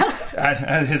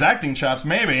 His acting chops,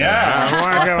 maybe.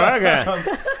 Yeah.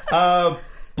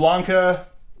 Blanca.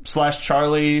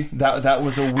 /Charlie, that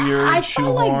was a weird I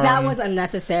shoehorn. felt like that was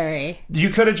unnecessary.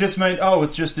 You could have just made,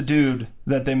 it's just a dude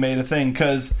that they made a thing,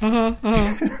 because... It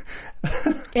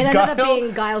ended up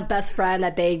being Guile's best friend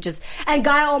that they just... And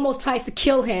Guile almost tries to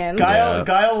kill him.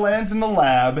 Guile lands in the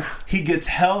lab, he gets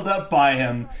held up by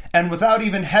him, and without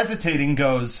even hesitating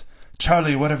goes...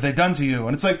 Charlie, what have they done to you?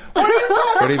 And it's like, what are you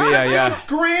talking about? It's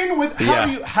green with...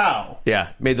 How? Yeah,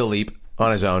 made the leap.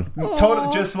 On his own.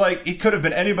 Totally, just like, he could have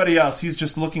been anybody else. He's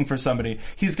just looking for somebody.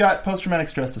 He's got post-traumatic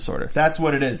stress disorder. That's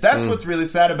what it is. That's what's really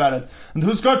sad about it. And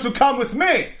who's going to come with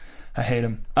me? I hate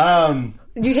him.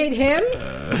 Do you hate him?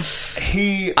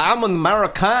 I'm an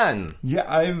American. Yeah,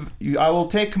 I will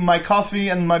take my coffee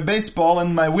and my baseball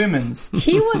and my women's.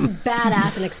 He was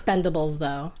badass in Expendables,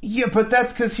 though. Yeah, but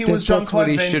that's because he was Jean-Claude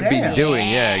Van Damme. That's what he should be doing.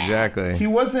 Yeah, exactly. He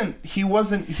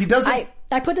doesn't...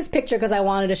 I put this picture because I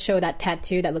wanted to show that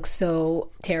tattoo that looks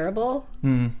so terrible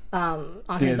on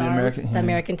his arm. The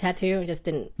American tattoo. It just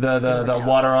didn't... The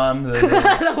water on.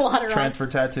 The water transfer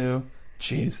tattoo.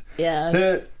 Jeez.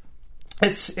 Yeah.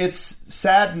 It's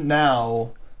sad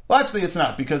now. Well, actually, it's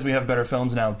not, because we have better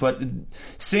films now. But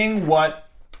seeing what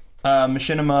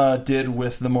Machinima did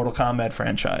with the Mortal Kombat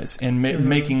franchise and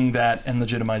making that and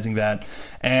legitimizing that,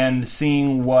 and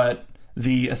seeing what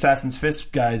the Assassin's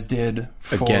Fist guys did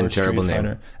for Street terrible Fighter.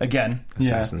 Name. Again.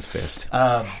 Assassin's Fist.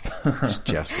 It's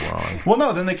just wrong. Well,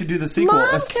 no, then they could do the sequel. Mom,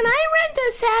 can I rent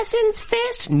Assassin's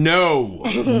Fist? No.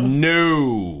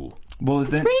 No. Well,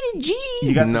 it's rated G.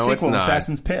 You got the sequel,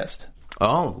 Assassin's Pissed.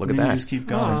 Oh, look at that. You just keep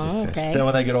going. Okay. Then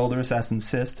when they get older, Assassin's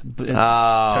Cyst.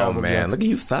 Oh, man. Look,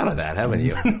 you've thought of that, haven't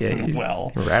you? Yeah,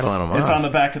 well, rattling them off. It's on the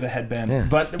back of the headband. Yeah.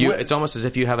 But it's almost as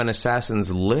if you have an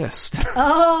assassin's list.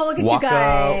 Oh, look at you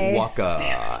guys.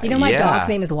 Waka. You know my dog's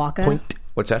name is Waka? Point.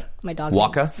 What's that? My dog's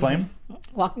Waka? Flame?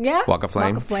 Waka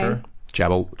Flame. Sure.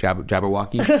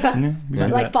 Jabberwocky.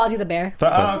 Like Fozzie the Bear.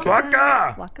 Okay.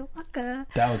 Waka! Waka.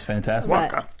 That was fantastic.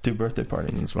 Waka. Do birthday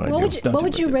parties. That's what What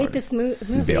would you rate this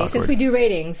movie since we do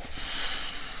ratings?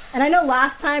 And I know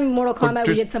last time Mortal Kombat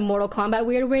we did some Mortal Kombat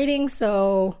weird ratings,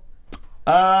 so...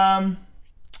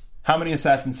 How many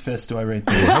Assassin's Fists do I rate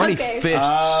this? How many fists?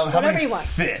 How many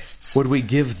fists would we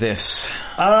give this?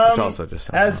 Which also just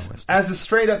as a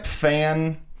straight up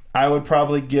fan, I would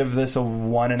probably give this a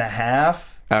 1.5.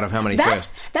 Out of how many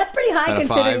fists? That's pretty high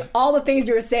considering all the things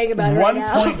you were saying about it right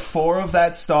now. 1.4 of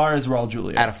that star is Raul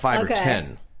Julia. Out of 5 or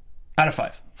 10? Out of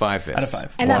 5. 5 fists. Out of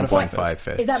 5. And that 1.5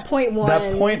 fists. Is that 0.1?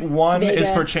 That 0.1 is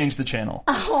for Change the Channel.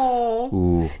 Oh.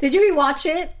 Ooh. Did you rewatch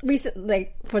it recently?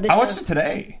 Like, for this I watched it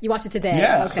today. You watched it today?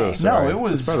 Yeah. Okay. No, it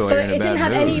was... So it didn't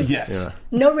have any... Yes.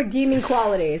 No redeeming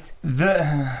qualities.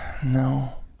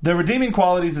 No. The redeeming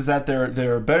qualities is that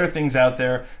there are better things out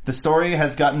there. The story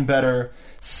has gotten better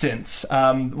since.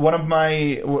 One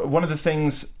of the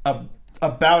things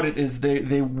about it is they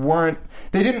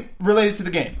didn't relate it to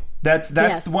the game.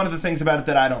 That's one of the things about it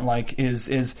that I don't like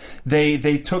is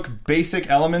they took basic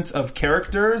elements of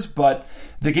characters, but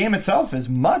the game itself is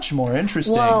much more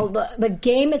interesting. Well, the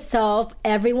game itself,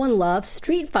 everyone loves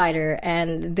Street Fighter,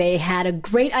 and they had a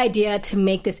great idea to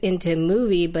make this into a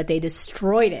movie, but they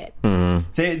destroyed it.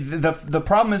 Mm-hmm. The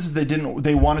problem is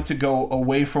they wanted to go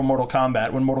away from Mortal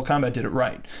Kombat when Mortal Kombat did it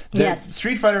right.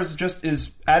 Street Fighter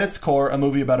is at its core a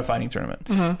movie about a fighting tournament.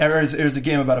 Mm-hmm. Or is a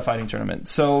game about a fighting tournament.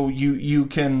 So you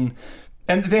can...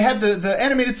 And they had the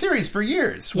animated series for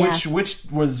years, which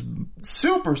was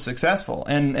super successful.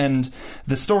 And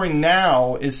the story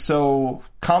now is so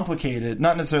complicated,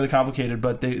 not necessarily complicated,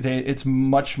 but it's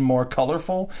much more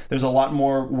colorful. There's a lot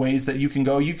more ways that you can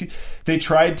go. They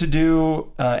tried to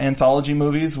do anthology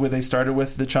movies where they started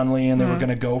with the Chun-Li and they were going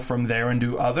to go from there and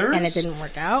do others. And it didn't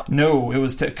work out? No, it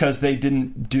was because they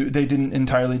didn't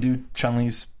entirely do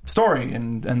Chun-Li's story,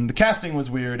 and the casting was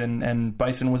weird, and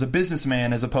Bison was a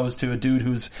businessman as opposed to a dude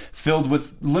who's filled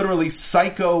with literally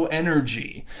psycho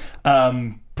energy,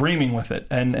 breaming with it,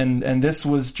 and this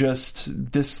was just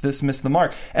this missed the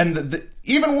mark. And the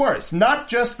even worse, not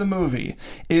just the movie,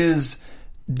 is,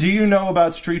 do you know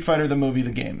about Street Fighter the movie,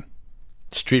 the game?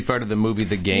 Street Fighter the movie,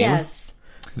 the game? Yes.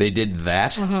 They did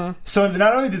that? Mm-hmm. So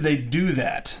not only did they do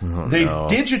that, they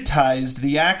digitized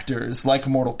the actors like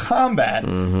Mortal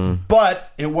Kombat,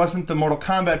 but it wasn't the Mortal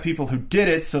Kombat people who did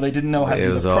it, so they didn't know how to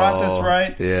do the process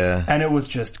right. Yeah. And it was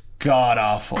just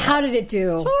god-awful. How did it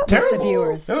do terrible. with the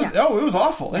viewers? It was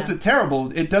awful. Yeah. It's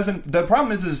terrible. It doesn't... The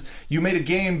problem is you made a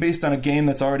game based on a game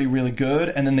that's already really good,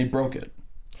 and then they broke it.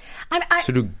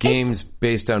 So do games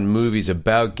based on movies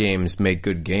about games make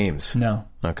good games? No.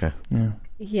 Okay. Yeah.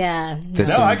 Yeah.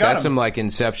 That's some like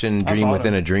Inception, dream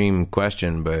within a dream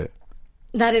question, but...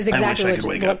 That is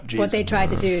exactly what they tried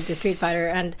to do to Street Fighter.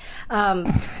 And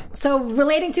so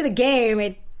relating to the game,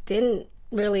 it didn't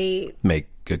really... make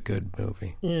a good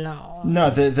movie. No. No,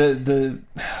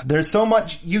 there's so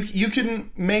much... You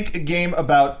can make a game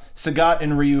about Sagat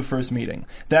and Ryu first meeting.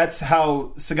 That's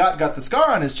how Sagat got the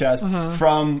scar on his chest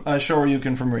from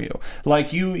Shoryuken from Ryu.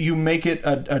 Like, you make it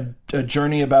a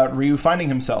journey about Ryu finding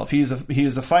himself. He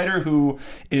is a fighter who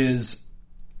is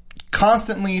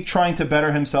constantly trying to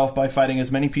better himself by fighting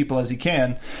as many people as he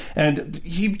can. And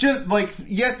he just,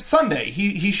 Sunday,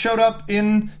 he showed up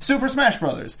in Super Smash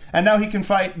Brothers. And now he can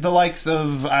fight the likes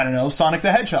of, I don't know, Sonic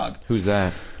the Hedgehog. Who's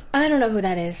that? I don't know who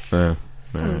that is.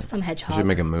 Some hedgehog. You should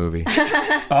make a movie.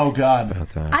 Oh, God.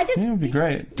 About that. It would be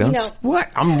great. What?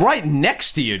 I'm right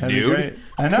next to you, That'd dude. be great.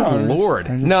 I know. Good Lord.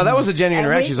 No, that was a genuine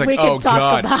reaction. He's like, oh,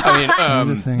 God. I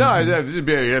mean,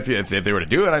 if they were to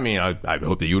do it, I mean, I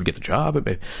hope that you would get the job.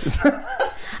 I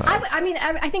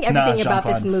think everything about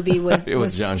this movie was... It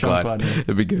was Jean-Claude.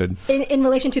 It'd be good. In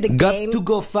relation to the game... Got to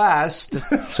go fast.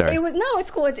 Sorry.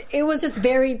 It's cool. It was just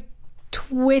very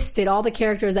twisted. All the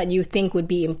characters that you think would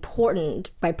be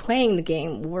important by playing the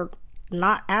game were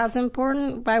not as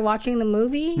important by watching the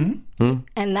movie. Mm-hmm.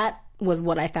 And that was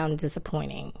what I found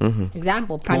disappointing.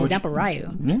 Mm-hmm. Prime example,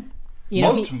 Ryu.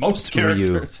 Yeah. Most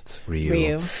characters.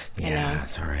 Ryu. Yeah,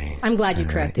 sorry. I'm glad you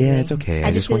corrected me. Yeah, it's okay.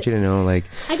 I just want you to know, like,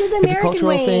 I did the American it's a cultural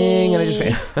way. thing, and I just,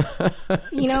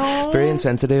 it's very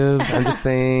insensitive. I'm just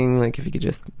saying, like, if you could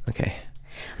just, okay.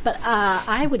 But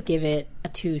I would give it a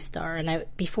 2-star, and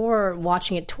before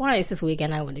watching it twice this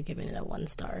weekend, I would have given it a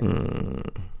 1-star.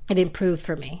 It improved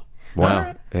for me.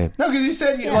 Wow. No, because you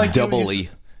said you liked doubly. it.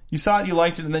 You saw it, you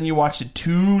liked it, and then you watched it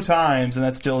 2 times, and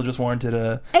that still just warranted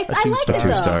a 2-star.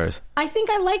 2 stars. I think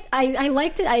I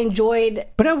liked it. I enjoyed.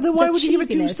 But then why would you give it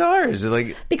 2 stars?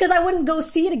 Like, because I wouldn't go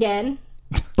see it again.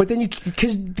 But then you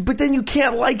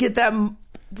can't like it that.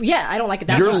 Yeah, I don't like it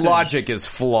that Your much. logic is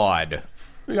flawed.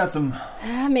 We got some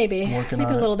maybe a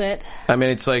little bit. I mean,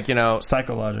 it's like,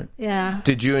 psychologic. Yeah.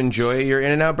 Did you enjoy your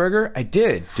In-N-Out burger? I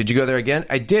did. Did you go there again?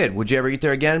 I did. Would you ever eat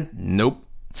there again? Nope.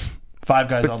 Five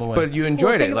Guys all the way. But you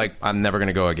enjoyed it. Like, I'm never going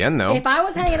to go again, though. If I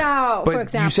was hanging out, for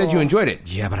example... you said you enjoyed it.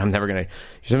 Yeah, but I'm never going to... You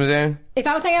see what I'm saying? If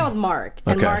I was hanging out with Mark,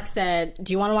 and Mark said,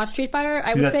 do you want to watch Street Fighter?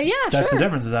 I would say, yeah, sure. That's the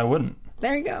difference, is I wouldn't.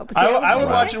 There you go. I would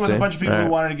watch it with a bunch of people who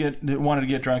wanted to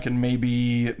get drunk and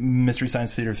maybe Mystery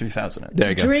Science Theater 3000 it. There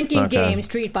you go. Drinking game,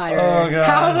 Street Fighter. Oh, God.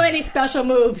 How many special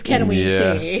moves can we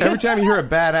see? Every time you hear a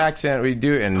bad accent, we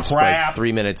do it, and it's like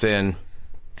 3 minutes in.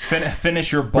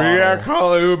 Finish your bottle. We gotta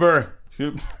call Uber.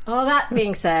 Well, that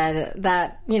being said,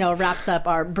 that wraps up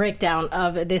our breakdown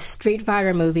of this Street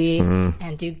Fighter movie. Mm-hmm.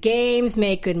 And do games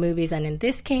make good movies? And in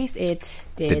this case, it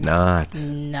did not. It did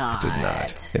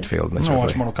not. It failed miserably. I'm gonna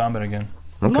watch Mortal Kombat again.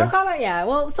 Okay. Mortal Kombat, yeah.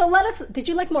 Well, so did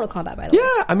you like Mortal Kombat, by the way?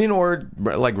 Yeah, I mean, or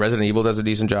like Resident Evil does a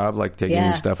decent job, like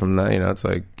taking stuff from that. It's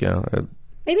like,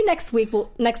 maybe next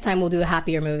time we'll do a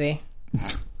happier movie.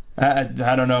 I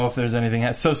don't know if there's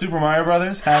anything. So Super Mario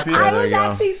Brothers, happier? I was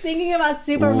actually thinking about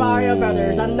Super Mario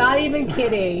Brothers. I'm not even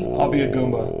kidding. I'll be a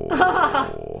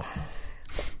Goomba.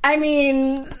 I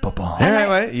mean...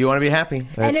 Anyway, you want to be happy.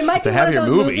 And it might be one of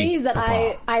those movies that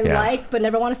I like but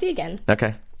never want to see again.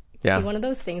 Okay. Yeah. One of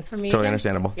those things for me. Totally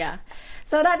understandable. Yeah.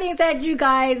 So that being said, you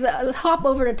guys hop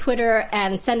over to Twitter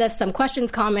and send us some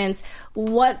questions, comments,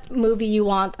 what movie you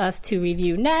want us to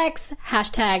review next,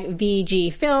 hashtag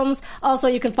VG Films. Also,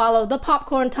 you can follow the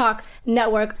Popcorn Talk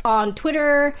Network on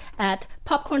Twitter at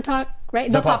Popcorn Talk,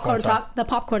 right? The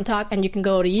Popcorn Talk. And you can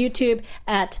go to YouTube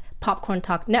at Popcorn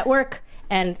Talk Network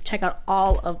and check out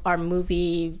all of our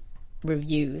movie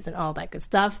reviews and all that good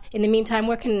stuff. In the meantime,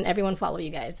 where can everyone follow you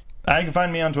guys? You can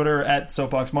find me on Twitter at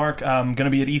SoapboxMark. I'm going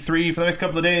to be at E3 for the next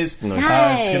couple of days.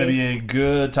 Nice. It's going to be a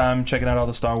good time checking out all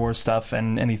the Star Wars stuff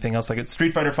and anything else like it.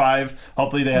 Street Fighter 5.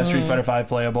 Hopefully they have Street Fighter 5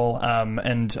 playable.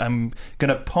 And I'm going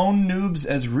to pwn noobs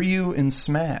as Ryu in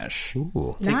Smash.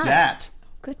 Ooh. Take that.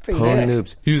 Good for you.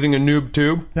 Noobs. Using a noob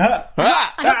tube? Yeah.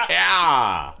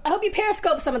 I hope you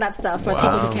Periscope some of that stuff for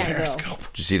people who can't go.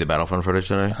 Did you see the Battlefront footage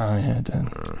today? Oh, yeah, I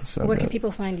did. So where can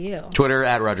people find you? Twitter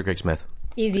at Roger Craig Smith.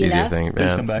 Easy enough. Thing.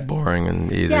 Please come back. Boring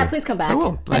and easy. Yeah, please come back. I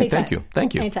will. Anytime.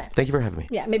 Thank you. Anytime. Thank you for having me.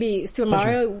 Yeah, maybe Super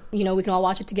Mario, we can all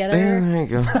watch it together. Yeah, there you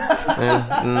go.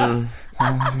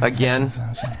 Again.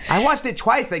 I watched it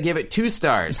twice. I gave it 2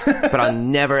 stars. But I'll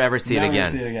never, ever see it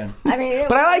again. I mean,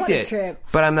 but I liked it. Trip.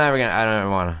 But I'm never going to. I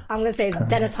don't want to. I'm going to say it's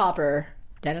Dennis Hopper.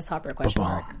 Dennis Hopper, question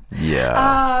mark.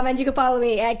 Yeah. And you can follow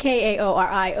me at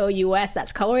KAORIOUS.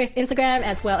 That's Colorist, Instagram,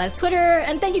 as well as Twitter.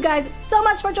 And thank you guys so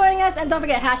much for joining us. And don't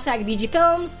forget, hashtag VG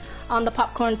Films on the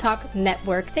Popcorn Talk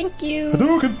Network. Thank you.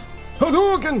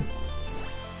 Hadouken!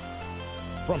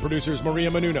 From producers Maria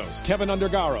Menounos, Kevin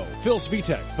Undergaro, Phil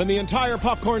Svitek, and the entire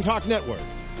Popcorn Talk Network,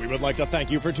 we would like to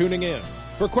thank you for tuning in.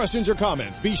 For questions or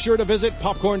comments, be sure to visit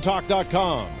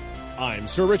popcorntalk.com. I'm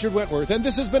Sir Richard Wentworth, and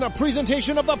this has been a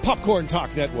presentation of the Popcorn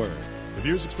Talk Network. The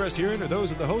views expressed herein are those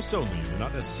of the hosts only and do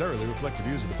not necessarily reflect the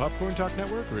views of the Popcorn Talk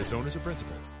Network or its owners or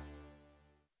principals.